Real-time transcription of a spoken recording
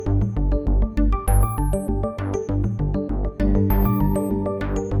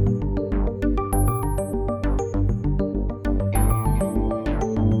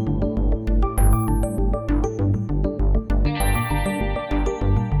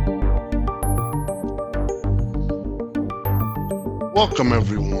Welcome,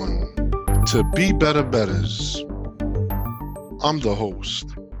 everyone, to Be Better Betters. I'm the host,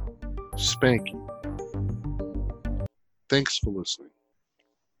 Spanky. Thanks for listening.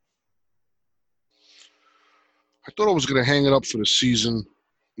 I thought I was going to hang it up for the season,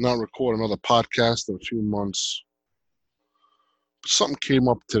 not record another podcast in a few months. But something came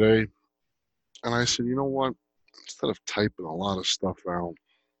up today, and I said, you know what? Instead of typing a lot of stuff out,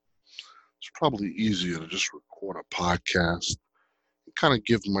 it's probably easier to just record a podcast and kind of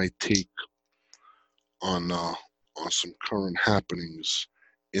give my take on some current happenings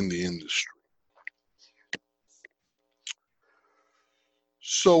in the industry.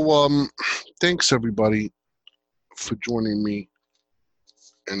 So, thanks everybody for joining me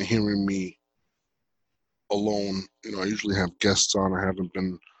and hearing me alone. I usually have guests on. I haven't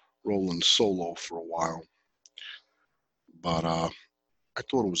been rolling solo for a while, but I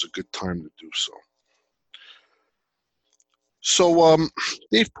thought it was a good time to do so. So,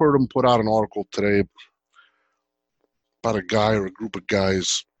 Dave Purdom put out an article today about a guy or a group of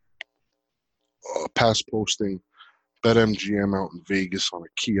guys past posting BetMGM out in Vegas on a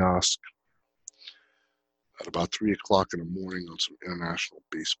kiosk at about 3 o'clock in the morning on some international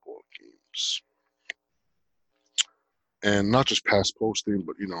baseball games. And not just past posting,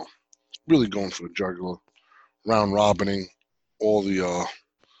 but, really going for the jugular, round robining all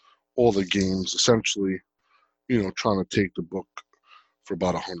the games, essentially, trying to take the book for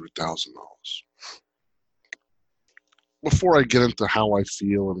about $100,000. Before I get into how I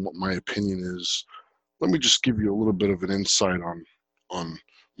feel and what my opinion is, let me just give you a little bit of an insight on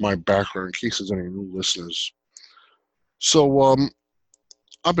my background in case there's any new listeners. So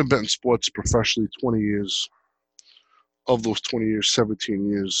I've been betting sports professionally 20 years. Of those 20 years, 17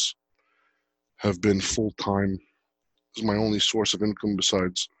 years have been full-time. This is my only source of income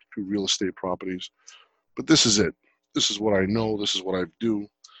besides a few real estate properties. But this is it. This is what I know. This is what I do.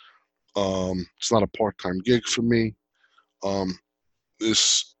 It's not a part-time gig for me.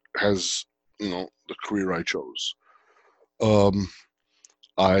 This has, the career I chose.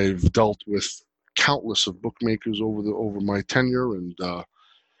 I've dealt with countless of bookmakers over my tenure,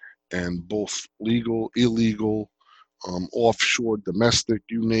 and both legal, illegal, offshore, domestic,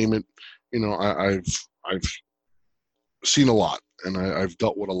 you name it. I've seen a lot, and I've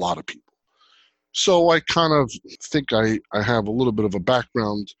dealt with a lot of people. So I kind of think I have a little bit of a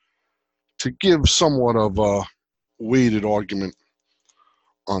background to give somewhat of a weighted argument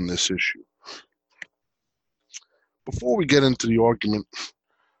on this issue. Before we get into the argument,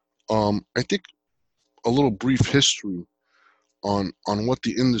 I think a little brief history on what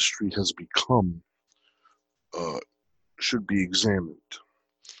the industry has become should be examined.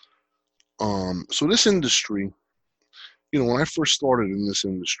 So this industry, when I first started in this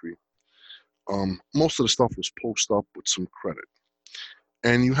industry, most of the stuff was post up with some credit,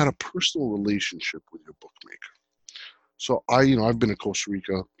 and you had a personal relationship with your bookmaker. So I've been to Costa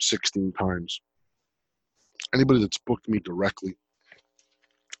Rica 16 times. Anybody that's booked me directly,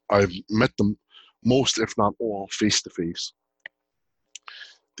 I've met them most, if not all, face to face.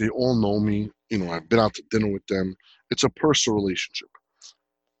 They all know me. I've been out to dinner with them. It's a personal relationship.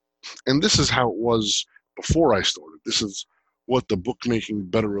 And this is how it was before I started. This is what the bookmaking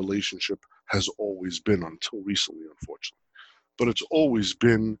better relationship has always been until recently, unfortunately. But it's always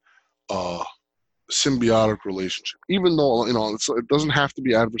been a symbiotic relationship. Even though, it doesn't have to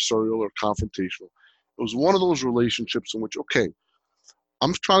be adversarial or confrontational. It was one of those relationships in which, okay,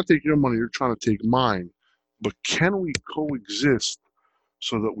 I'm trying to take your money, you're trying to take mine, but can we coexist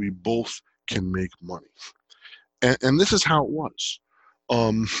so that we both can make money? And this is how it was.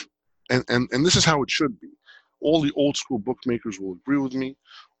 And this is how it should be. All the old school bookmakers will agree with me.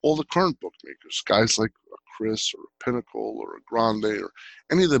 All the current bookmakers, guys like a Chris or a Pinnacle or a Grande or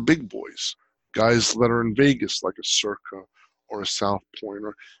any of the big boys, guys that are in Vegas like a Circa or a South Point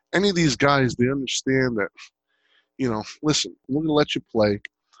or any of these guys, they understand that, listen, we're going to let you play.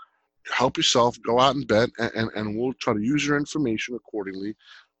 Help yourself, go out and bet, and we'll try to use your information accordingly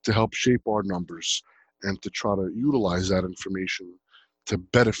to help shape our numbers and to try to utilize that information to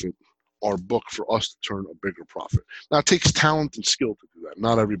benefit our book for us to turn a bigger profit. Now, it takes talent and skill to do that.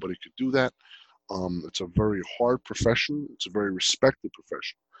 Not everybody could do that. It's a very hard profession. It's a very respected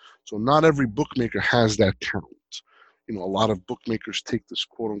profession. So not every bookmaker has that talent. A lot of bookmakers take this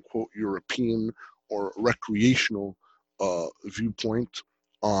quote-unquote European or recreational viewpoint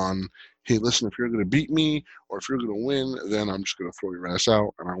on, hey, listen, if you're going to beat me or if you're going to win, then I'm just going to throw your ass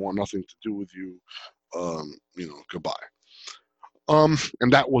out and I want nothing to do with you. Goodbye.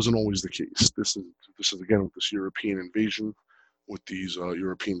 And that wasn't always the case. This is again with this European invasion, with these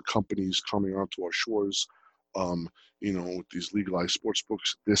European companies coming onto our shores. Um, with these legalized sports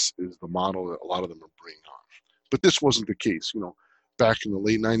books, this is the model that a lot of them are bringing on. But this wasn't the case. Back in the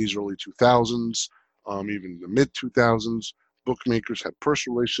late 90s, early 2000s, even the mid 2000s, bookmakers had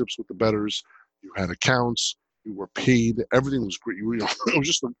personal relationships with the bettors. You had accounts. You were paid. Everything was great. It was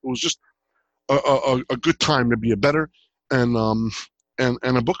just a good time to be a bettor and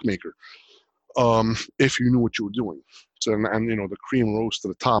a bookmaker, if you knew what you were doing. So and the cream rose to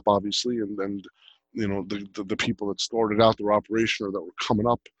the top, obviously, and then the people that started out their operation or that were coming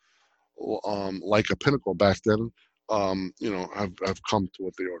up, like a Pinnacle back then, have come to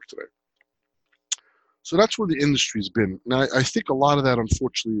what they are today. So that's where the industry's been. Now, I think a lot of that,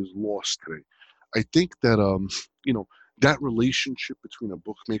 unfortunately, is lost today. I think that that relationship between a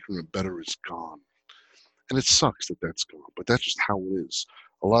bookmaker and a bettor is gone, and it sucks that that's gone. But that's just how it is.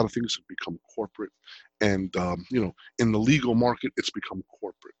 A lot of things have become corporate, and in the legal market, it's become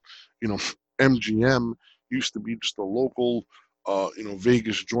corporate. MGM used to be just a local,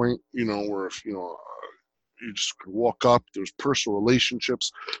 Vegas joint, where if you just could walk up. There's personal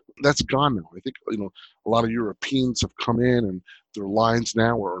relationships. That's gone now. I think a lot of Europeans have come in, and their lines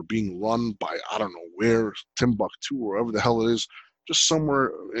now are being run by I don't know where, Timbuktu or wherever the hell it is, just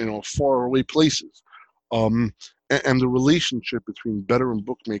somewhere far away places. Um, and the relationship between bettor and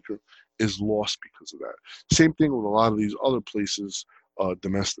bookmaker is lost because of that. Same thing with a lot of these other places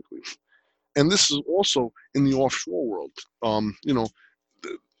domestically. And this is also in the offshore world.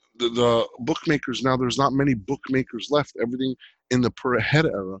 The, the bookmakers now, there's not many bookmakers left. Everything in the per head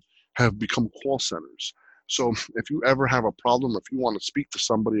era have become call centers. So if you ever have a problem, if you want to speak to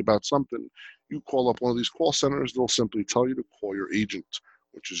somebody about something, you call up one of these call centers, they'll simply tell you to call your agent,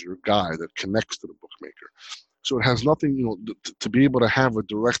 which is your guy that connects to the bookmaker. So it has nothing, to be able to have a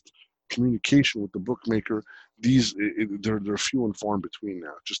direct communication with the bookmaker. They're few and far in between now.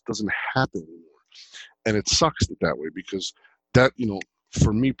 It just doesn't happen anymore, and it sucks that way because that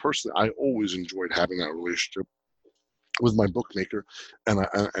for me personally, I always enjoyed having that relationship with my bookmaker, and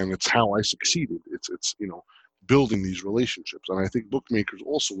it's how I succeeded. It's building these relationships, and I think bookmakers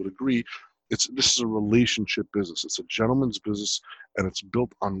also would agree. This is a relationship business. It's a gentleman's business, and it's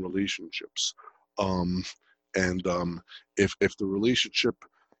built on relationships. Um, and if the relationship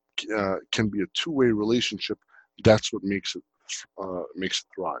can be a two-way relationship, that's what makes it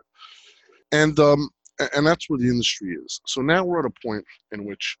thrive. And that's where the industry is. So now we're at a point in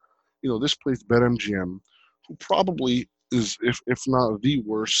which, this place BetMGM, who probably is, if not the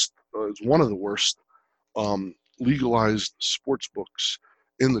worst, is one of the worst legalized sports books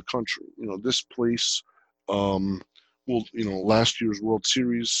in the country. This place, last year's World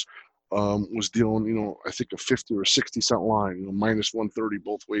Series was dealing, I think a 50 or 60 cent line, minus 130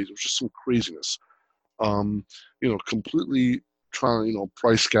 both ways. It was just some craziness. Completely trying to,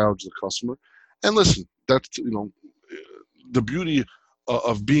 price gouge the customer. And listen, that's, the beauty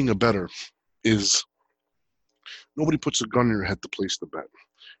of being a bettor is nobody puts a gun in your head to place the bet.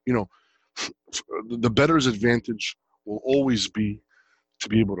 You know, the bettor's advantage will always be to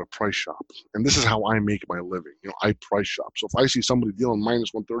be able to price shop. And this is how I make my living. I price shop. So if I see somebody dealing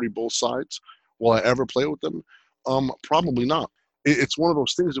minus 130 both sides, will I ever play with them? Probably not. It's one of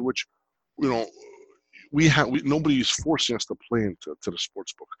those things in which, you know, nobody is forcing us to play into the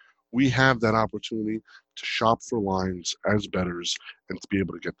sports book. We have that opportunity to shop for lines as bettors and to be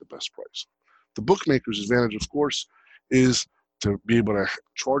able to get the best price. The bookmaker's advantage, of course, is to be able to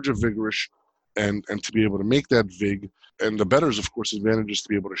charge a vigorish and to be able to make that vig. And the bettor's, of course, advantage is to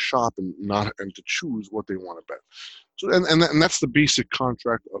be able to shop and to choose what they want to bet. So and that's the basic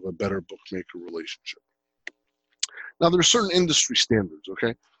contract of a bettor bookmaker relationship. Now there are certain industry standards,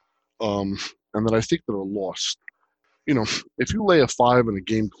 okay, and that I think that are lost. If you lay a 5 and a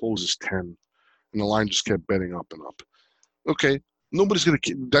game closes 10, and the line just kept betting up and up, okay, nobody's gonna.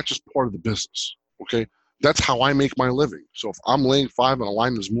 That's just part of the business, okay. That's how I make my living. So if I'm laying 5 and a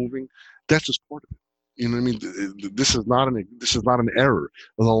line is moving, that's just part of it. You know what I mean? This is not an error.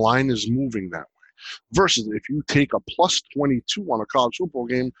 The line is moving that way. Versus if you take a plus 22 on a college football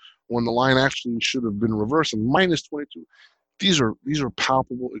game when the line actually should have been reversed and minus 22. These are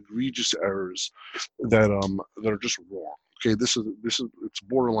palpable, egregious errors that are just wrong. Okay, this is it's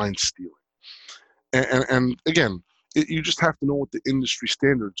borderline stealing. And again, you just have to know what the industry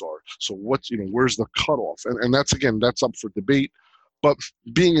standards are. So where's the cutoff? And that's up for debate. But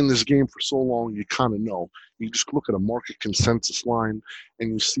being in this game for so long, you kind of know. You just look at a market consensus line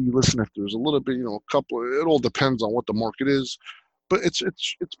and you see, listen, if there's a little bit, a couple, it all depends on what the market is. But it's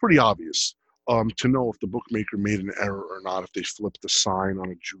pretty obvious to know if the bookmaker made an error or not, if they flipped a sign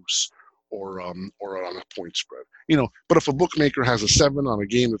on a juice or on a point spread. But if a bookmaker has a 7 on a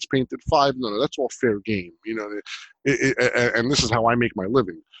game that's painted 5, no, that's all fair game. And this is how I make my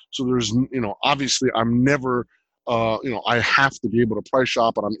living. So there's, obviously I'm never, I have to be able to price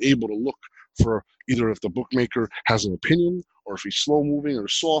shop, and I'm able to look for either if the bookmaker has an opinion or if he's slow moving or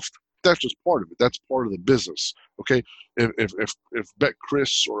soft. That's just part of it. That's part of the business. Okay. If Bet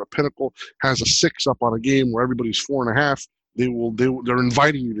Chris or a Pinnacle has a 6 up on a game where everybody's 4.5, they're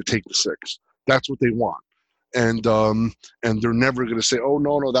inviting you to take the 6. That's what they want. And they're never going to say, oh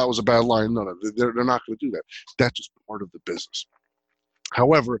no, that was a bad line. No, they're not going to do that. That's just part of the business.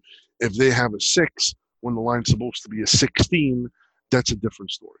 However, if they have a 6 when the line's supposed to be a 16, that's a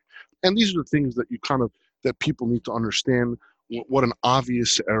different story. And these are the things that people need to understand what an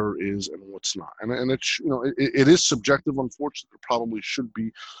obvious error is and what's not. And it's, it is subjective. Unfortunately, there probably should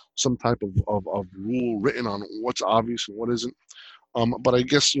be some type of rule written on what's obvious and what isn't. But I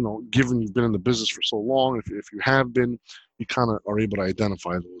guess, given you've been in the business for so long, if you have been, you kind of are able to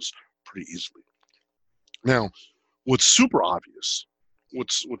identify those pretty easily. Now, what's super obvious,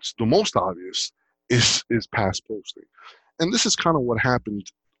 what's the most obvious is past posting. And this is kind of what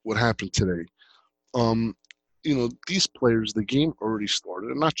happened today. These players, the game already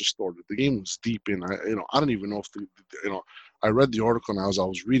started, and not just started, the game was deep in. I don't even know if I read the article, and as I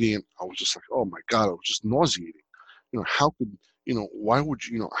was reading it, I was just like, oh my God, it was just nauseating. How could, why would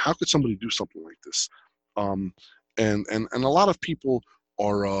how could somebody do something like this? And a lot of people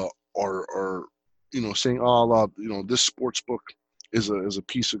are saying, oh, this sports book is a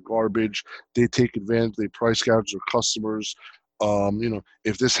piece of garbage. They take advantage, they price gouge their customers.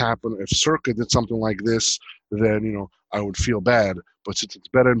 If this happened, if Circa did something like this, then, I would feel bad. But since it's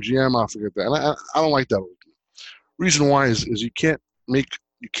BetMGM, I'll forget that. And I don't like that argument. Reason why is you can't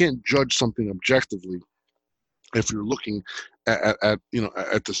judge something objectively if you're looking at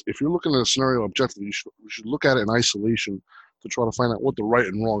this. If you're looking at a scenario objectively, you should look at it in isolation to try to find out what the right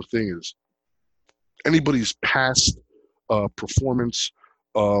and wrong thing is. Anybody's past performance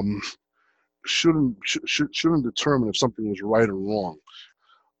shouldn't determine if something was right or wrong.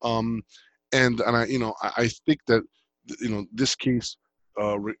 And I think that this case,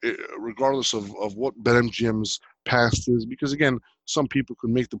 regardless of what BetMGM's past is, because again, some people could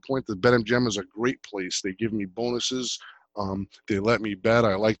make the point that BetMGM is a great place. They give me bonuses. They let me bet.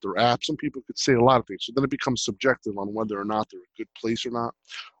 I like their app. Some people could say a lot of things. So then it becomes subjective on whether or not they're a good place or not.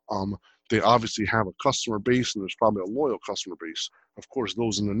 They obviously have a customer base, and there's probably a loyal customer base. Of course,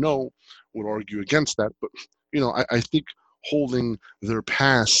 those in the know would argue against that. But, I think holding their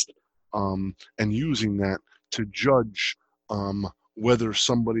past and using that to judge whether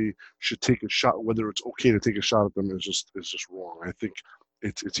somebody should take a shot, whether it's okay to take a shot at them, is just wrong. I think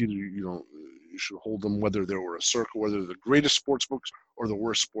it's either, you should hold them whether they were a Circa, whether they're the greatest sports books or the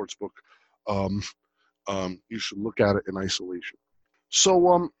worst sports book. You should look at it in isolation.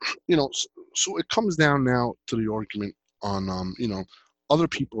 So, so it comes down now to the argument on, other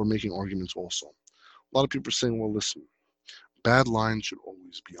people are making arguments also. A lot of people are saying, well, listen, bad lines should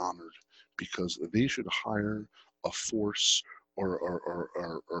always be honored because they should hire a force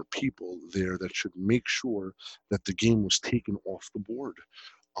or people there that should make sure that the game was taken off the board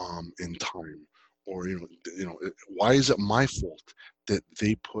in time. Or, why is it my fault that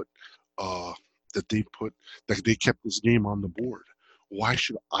they kept this game on the board? Why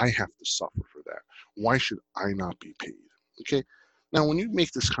should I have to suffer for that? Why should I not be paid? Okay. Now, when you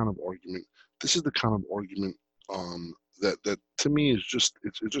make this kind of argument, this is the kind of argument that to me is just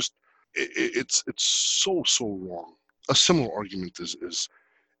it's so wrong. A similar argument is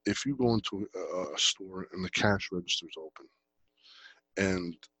if you go into a store and the cash register is open,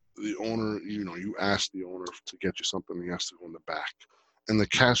 and the owner, you ask the owner to get you something, and he has to go in the back, and the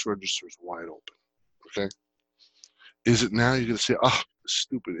cash register is wide open. Okay. Is it now you're going to say, oh,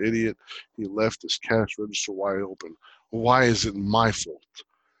 stupid idiot, he left his cash register wide open? Why is it my fault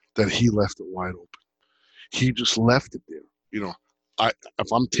that he left it wide open? He just left it there.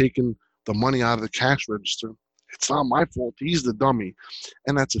 If I'm taking the money out of the cash register, it's not my fault. He's the dummy.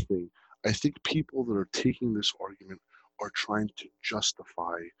 And that's the thing. I think people that are taking this argument are trying to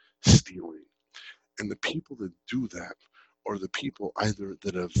justify stealing. And the people that do that are the people either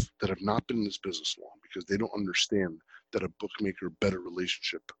that have not been in this business long because they don't understand that a bookmaker better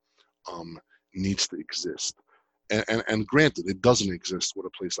relationship needs to exist. And granted, it doesn't exist with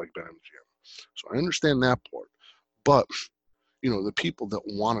a place like BetMGM. So I understand that part. But, the people that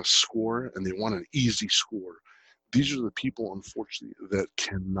want to score and they want an easy score, these are the people, unfortunately, that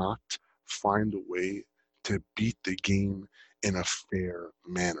cannot find a way to beat the game in a fair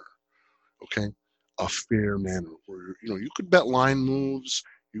manner. Okay? A fair manner where, you could bet line moves,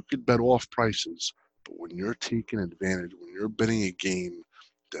 You could bet off prices, but when you're taking advantage, when you're betting a game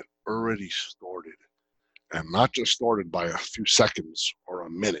that already started, and not just started by a few seconds or a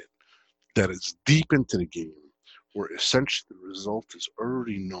minute, that is deep into the game, where essentially the result is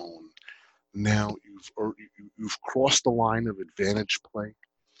already known. Now you've crossed the line of advantage play,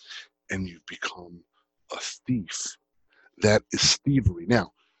 and you've become a thief. That is thievery.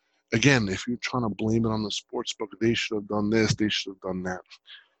 Now, again, if you're trying to blame it on the sports book, they should have done this, they should have done that.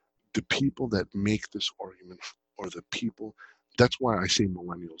 The people that make this argument are the people. That's why I say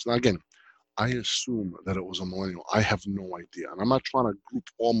millennials. Now, again, I assume that it was a millennial. I have no idea. And I'm not trying to group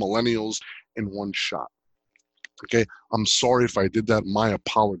all millennials in one shot. Okay. I'm sorry if I did that. My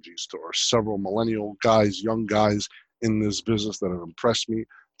apologies to our several millennial guys, young guys in this business that have impressed me,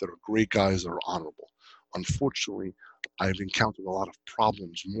 that are great guys, that are honorable. Unfortunately, I've encountered a lot of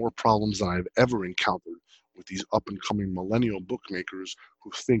problems, more problems than I've ever encountered with these up and coming millennial bookmakers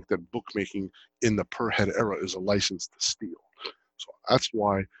who think that bookmaking in the per head era is a license to steal. So that's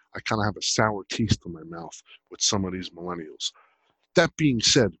why I kind of have a sour taste in my mouth with some of these millennials. That being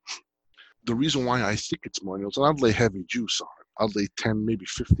said, the reason why I think it's millennials, and I'd lay heavy juice on it, I'd lay 10, maybe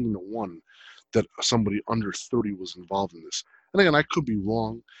 15 to 1 that somebody under 30 was involved in this. And again, I could be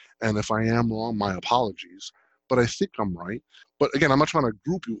wrong. And if I am wrong, my apologies. But I think I'm right. But again, I'm not trying to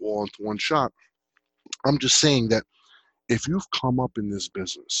group you all into one shot. I'm just saying that if you've come up in this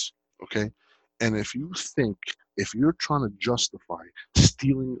business, okay, and if you're trying to justify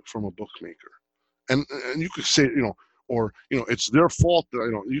stealing from a bookmaker, and you could say, or it's their fault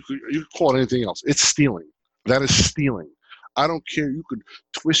that you could call it anything else. It's stealing. That is stealing. I don't care. You could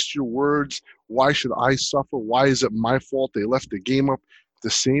twist your words. Why should I suffer? Why is it my fault they left the game up? The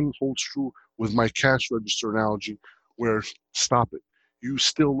same holds true with my cash register analogy, where stop it. You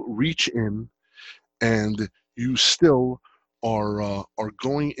still reach in and you still are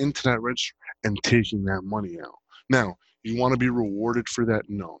going into that register and taking that money out. Now, you want to be rewarded for that?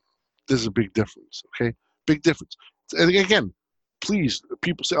 No. There's a big difference, okay? Big difference. And again, please,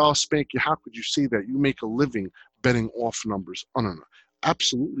 people say, oh, Spanky, how could you say that? You make a living betting off numbers. Oh, no.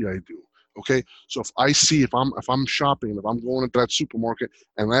 Absolutely I do. Okay. So if I'm shopping, if I'm going into that supermarket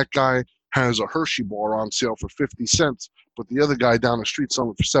and that guy has a Hershey bar on sale for 50 cents, but the other guy down the street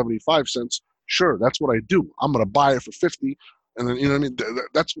selling it for 75 cents, sure, that's what I do. I'm going to buy it for 50. And then, you know what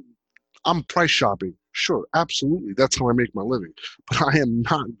I mean? I'm price shopping. Sure, absolutely. That's how I make my living. But I am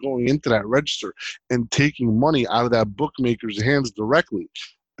not going into that register and taking money out of that bookmaker's hands directly.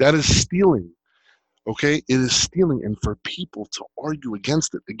 That is stealing. Okay? It is stealing. And for people to argue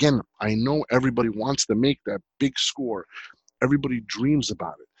against it, again, I know everybody wants to make that big score. Everybody dreams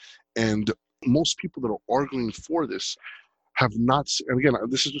about it. And most people that are arguing for this have not, and again,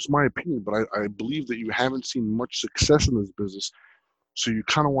 this is just my opinion, but I believe that you haven't seen much success in this business. So you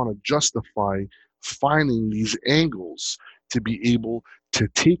kind of want to justify finding these angles to be able to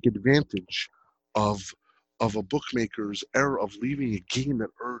take advantage of a bookmaker's error of leaving a game that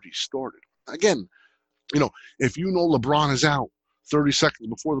already started. Again, if you know LeBron is out 30 seconds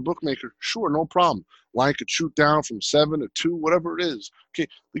before the bookmaker, sure, no problem. Line could shoot down from 7 to 2, whatever it is. Okay,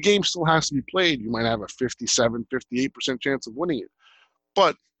 the game still has to be played. You might have a 57, 58% chance of winning it.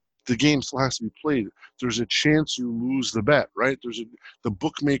 But the game still has to be played. There's a chance you lose the bet, right? The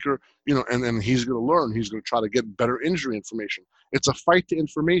bookmaker, and he's going to learn. He's going to try to get better injury information. It's a fight to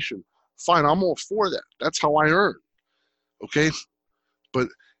information. Fine, I'm all for that. That's how I earn, okay? But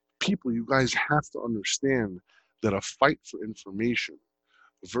people, you guys have to understand that a fight for information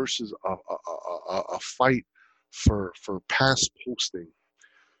versus a fight for pass posting,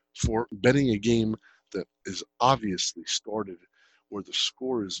 for betting a game that is obviously started where the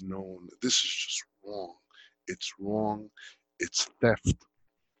score is known. This is just wrong. It's wrong. It's theft.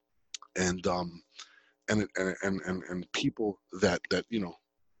 And people that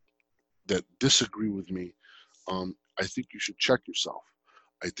disagree with me, I think you should check yourself.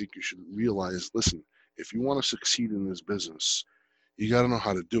 I think you should realize, listen, if you want to succeed in this business, you got to know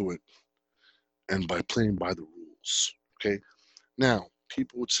how to do it, and by playing by the rules. Okay. Now,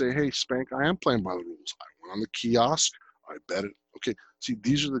 people would say, hey, Spank, I am playing by the rules. I went on the kiosk. I bet it. Okay. See,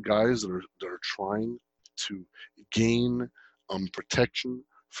 these are the guys that are trying to gain protection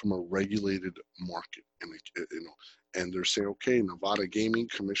from a regulated market, and they're saying, okay, Nevada Gaming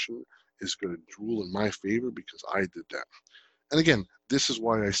Commission is going to rule in my favor because I did that. And again, this is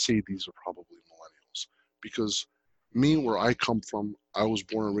why I say these are probably millennials, because me, where I come from, I was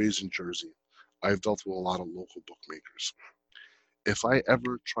born and raised in Jersey. I've dealt with a lot of local bookmakers. If I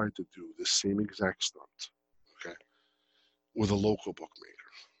ever tried to do the same exact stunt, okay, with a local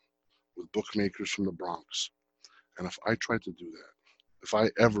bookmaker, with bookmakers from the Bronx, and if I tried to do that, If I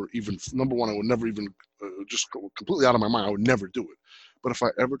ever even, number one, I would never even just go completely out of my mind. I would never do it. But if I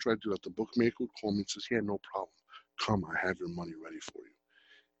ever tried to do that, the bookmaker would call me and says, "Yeah, no problem. Come, I have your money ready for you."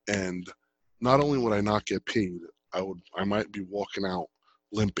 And not only would I not get paid, I might be walking out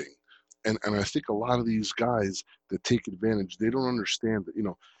limping. And I think a lot of these guys that take advantage, they don't understand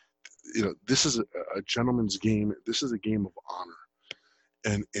that, this is a gentleman's game. This is a game of honor.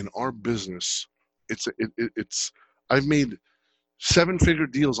 And in our business, it's I've made seven-figure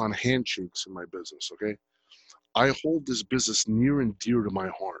deals on handshakes in my business. Okay, I hold this business near and dear to my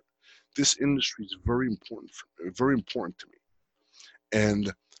heart. This industry is very important to me.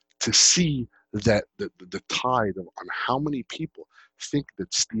 And to see that the tide on how many people think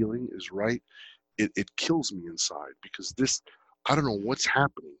that stealing is right, it kills me inside, because this, I don't know what's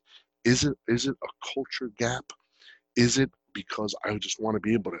happening. Is it a culture gap? Is it because I just want to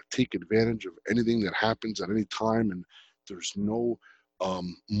be able to take advantage of anything that happens at any time, and there's no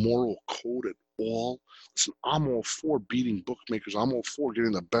moral code at all? Listen, I'm all for beating bookmakers. I'm all for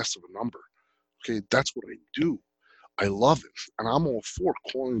getting the best of a number. Okay, that's what I do. I love it. And I'm all for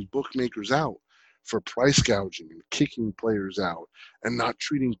calling bookmakers out for price gouging and kicking players out and not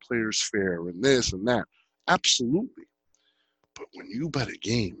treating players fair and this and that. Absolutely. But when you bet a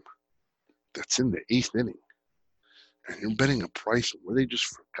game that's in the eighth inning and you're betting a price where they just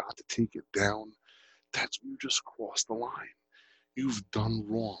forgot to take it down, that's you just crossed the line. You've done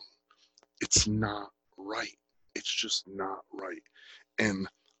wrong. It's not right. It's just not right. And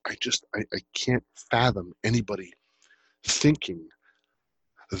I can't fathom anybody thinking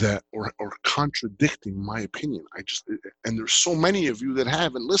that, or contradicting my opinion. And there's so many of you that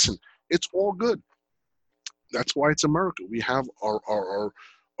have, and listen, it's all good. That's why it's America. We have our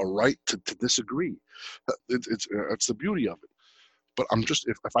right to disagree. It's the beauty of it. But I'm just,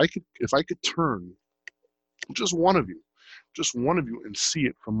 if I could turn just one of you, and see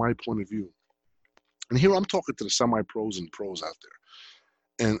it from my point of view. And here I'm talking to the semi-pros and pros out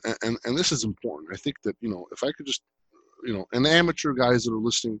there. And this is important. I think that, if I could just, and the amateur guys that are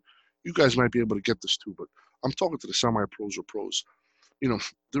listening, you guys might be able to get this too, but I'm talking to the semi-pros or pros.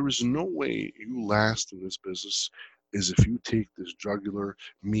 There is no way you last in this business is if you take this jugular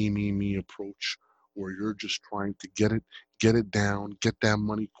me approach, where you're just trying to get it down, get that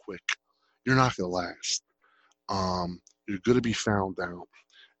money quick. You're not gonna last. You're gonna be found out,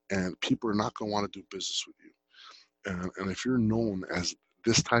 and people are not gonna want to do business with you. And if you're known as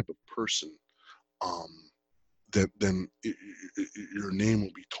this type of person, um, then your name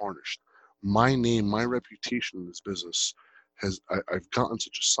will be tarnished. My name, my reputation in this business I've gotten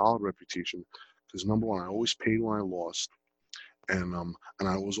such a solid reputation because, number one, I always paid when I lost, and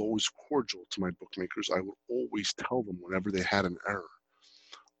I was always cordial to my bookmakers. I would always tell them whenever they had an error.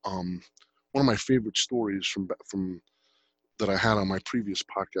 Um, One of my favorite stories from that I had on my previous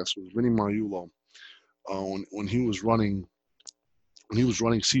podcast was Vinny Mariulo, when he was running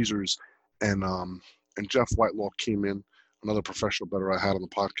Caesars, and Jeff Whitelaw came in, another professional bettor I had on the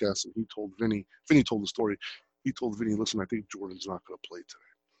podcast, and Vinny told the story. He told Vinny, "Listen, I think Jordan's not going to play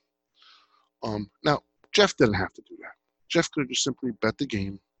today." Now, Jeff didn't have to do that. Jeff could have just simply bet the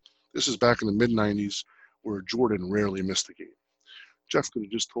game. This is back in the mid '90s, where Jordan rarely missed a game. Jeff could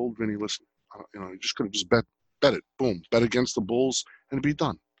have just told Vinny, "Listen, he just could have just bet it, boom, bet against the Bulls, and it'd be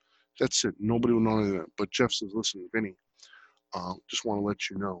done. That's it. Nobody would know anything." But Jeff says, "Listen, Vinny, just want to let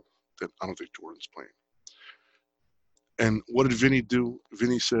you know that I don't think Jordan's playing." And what did Vinny do?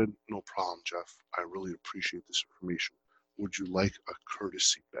 Vinny said, "No problem, Jeff. I really appreciate this information. Would you like a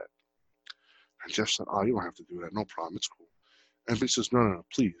courtesy bet?" And Jeff said, "Oh, you don't have to do that. No problem. It's cool." And Vinny says, No,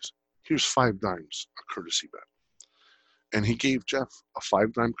 please. Here's 5 dimes, a courtesy bet." And he gave Jeff a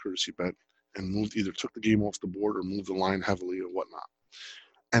 5-dime courtesy bet and either took the game off the board or moved the line heavily or whatnot.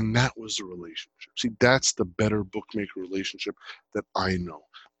 And that was the relationship. See, that's the better bookmaker relationship that I know.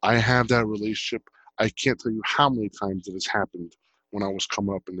 I have that relationship. I can't tell you how many times it has happened when I was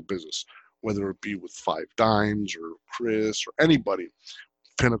coming up in the business, whether it be with 5 dimes or Chris or anybody,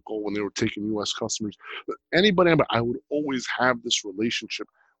 Pinnacle when they were taking U.S. customers, anybody, I would always have this relationship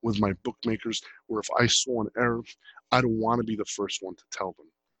with my bookmakers where if I saw an error, I don't want to be the first one to tell them,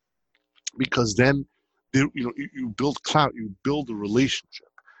 because then you build clout, you build a relationship.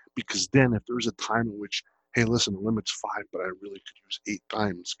 Because then if there's a time in which, hey, listen, the limit's 5, but I really could use 8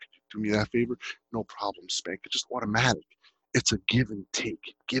 dimes, could you do me that favor? No problem, Spank. It's just automatic. It's a give and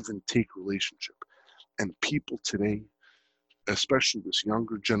take relationship. And people today, especially this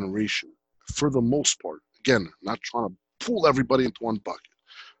younger generation, for the most part, again, not trying to pull everybody into one bucket,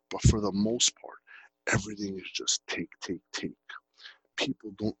 but for the most part, everything is just take.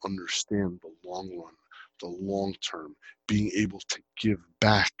 People don't understand the long run, the long term, being able to give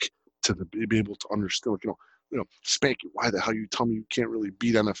back to be able to understand, like, Spanky, why the hell you tell me you can't really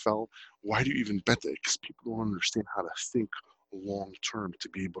beat NFL? Why do you even bet that? Because people don't understand how to think long term to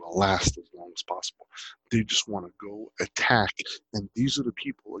be able to last as long as possible. They just want to go attack. And these are the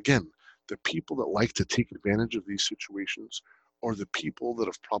people, again, the people that like to take advantage of these situations are the people that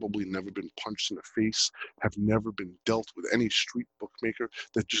have probably never been punched in the face, have never been dealt with any street bookmaker,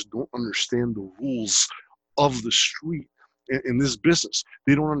 that just don't understand the rules of the street in this business.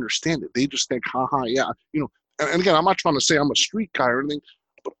 They don't understand it. They just think, haha, yeah, and again, I'm not trying to say I'm a street guy or anything,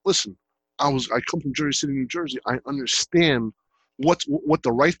 but listen, I come from Jersey City, New Jersey. I understand what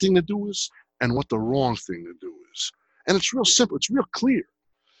the right thing to do is and what the wrong thing to do is. And it's real simple. It's real clear.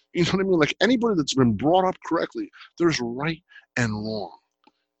 You know what I mean? Like anybody that's been brought up correctly, there's right and wrong.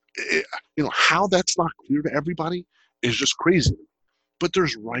 How that's not clear to everybody is just crazy. But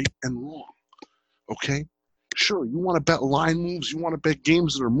there's right and wrong. Okay? Sure, you want to bet line moves, you want to bet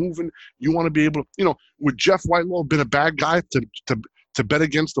games that are moving, you want to be able to, would Jeff Whitelaw have been a bad guy to bet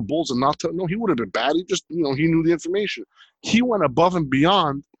against the Bulls and not to? No, he would have been bad. He just, he knew the information. He went above and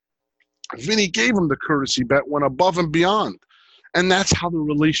beyond. Vinny gave him the courtesy bet, went above and beyond. And that's how the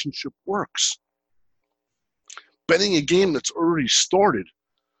relationship works. Betting a game that's already started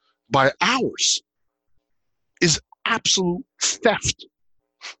by hours is absolute theft.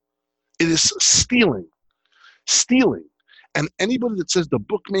 It is stealing. And anybody that says the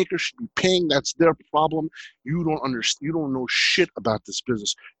bookmaker should be paying, that's their problem. You don't understand. You don't know shit about this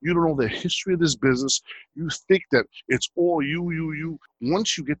business. You don't know the history of this business. You think that it's all you.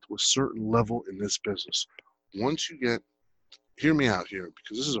 Once you get to a certain level in this business, hear me out here,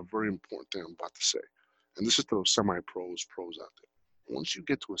 because this is a very important thing I'm about to say. And this is to those semi-pros, pros out there. Once you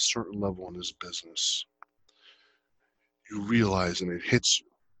get to a certain level in this business, you realize, and it hits you.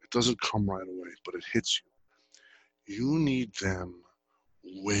 It doesn't come right away, but it hits you. You need them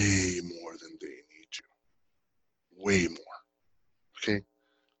way more than they need you. Way more. Okay?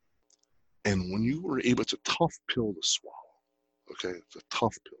 And when you were able, it's a tough pill to swallow. Okay? It's a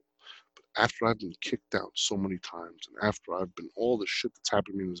tough pill. But after I've been kicked out so many times, and after I've been all the shit that's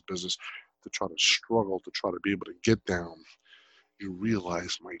happened to me in this business, to try to struggle, to try to be able to get down, you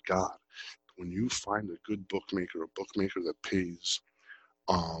realize, my God, when you find a good bookmaker, a bookmaker that pays,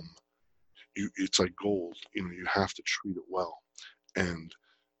 it's like gold. You have to treat it well. And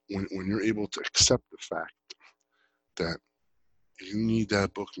when you're able to accept the fact that you need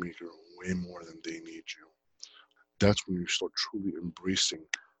that bookmaker way more than they need you, that's when you start truly embracing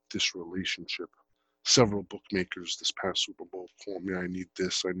this relationship. Several bookmakers this past Super Bowl called me, I need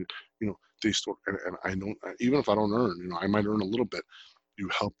this, I need, they start, and I don't, even if I don't earn, I might earn a little bit. You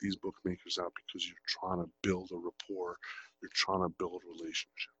help these bookmakers out because you're trying to build a rapport, you're trying to build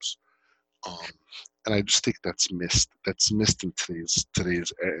relationships. And I just think that's missed. That's missed in today's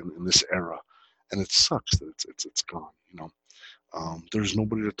in this era, and it sucks that it's gone. There's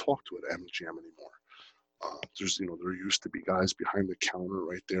nobody to talk to at MGM anymore. There used to be guys behind the counter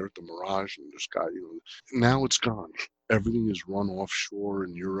right there at the Mirage, and there's guys. Now it's gone. Everything is run offshore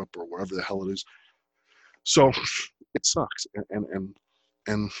in Europe or wherever the hell it is. So it sucks,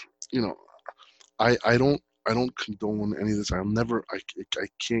 and I don't condone any of this. I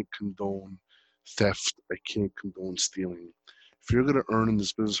can't condone theft. I can't condone stealing. If you're going to earn in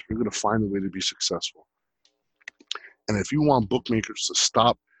this business, if you're going to find a way to be successful, and if you want bookmakers to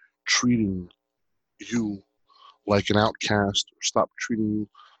stop treating you like an outcast, or stop treating you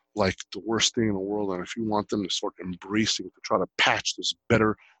like the worst thing in the world, and if you want them to start embracing, to try to patch this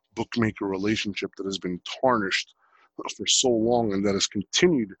better bookmaker relationship that has been tarnished for so long, and that has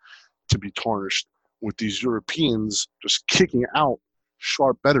continued to be tarnished with these Europeans just kicking out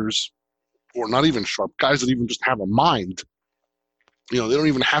sharp bettors, or not even sharp, guys that even just have a mind. They don't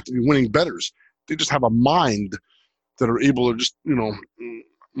even have to be winning bettors. They just have a mind that are able to just,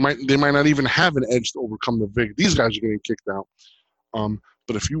 they might not even have an edge to overcome the VIG. These guys are getting kicked out.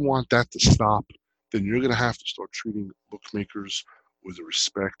 But if you want that to stop, then you're going to have to start treating bookmakers with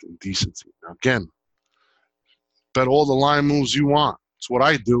respect and decency. Now, again, bet all the line moves you want. It's what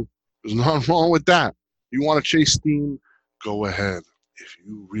I do. There's nothing wrong with that. You want to chase steam? Go ahead. If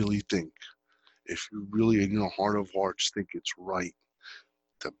you really in your heart of hearts think it's right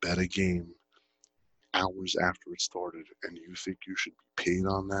to bet a game hours after it started, and you think you should be paid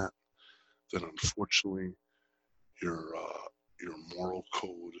on that, then unfortunately your moral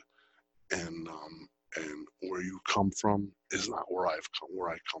code and where you come from is not where I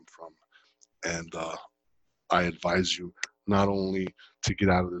come from. And I advise you not only to get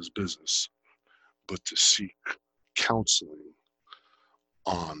out of this business, but to seek counseling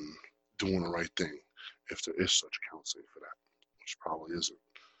on doing the right thing. if there is such counseling for that, which probably isn't.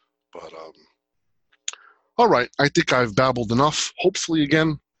 But all right, I think I've babbled enough. Hopefully,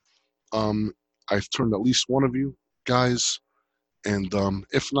 again, I've turned at least one of you guys, and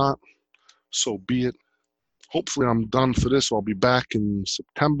if not, so be it. Hopefully, I'm done for this. I'll be back in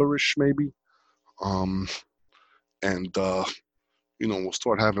September-ish, maybe, and we'll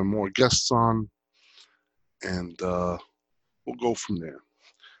start having more guests on, and we'll go from there.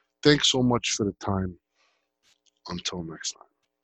 Thanks so much for the time. Until next time.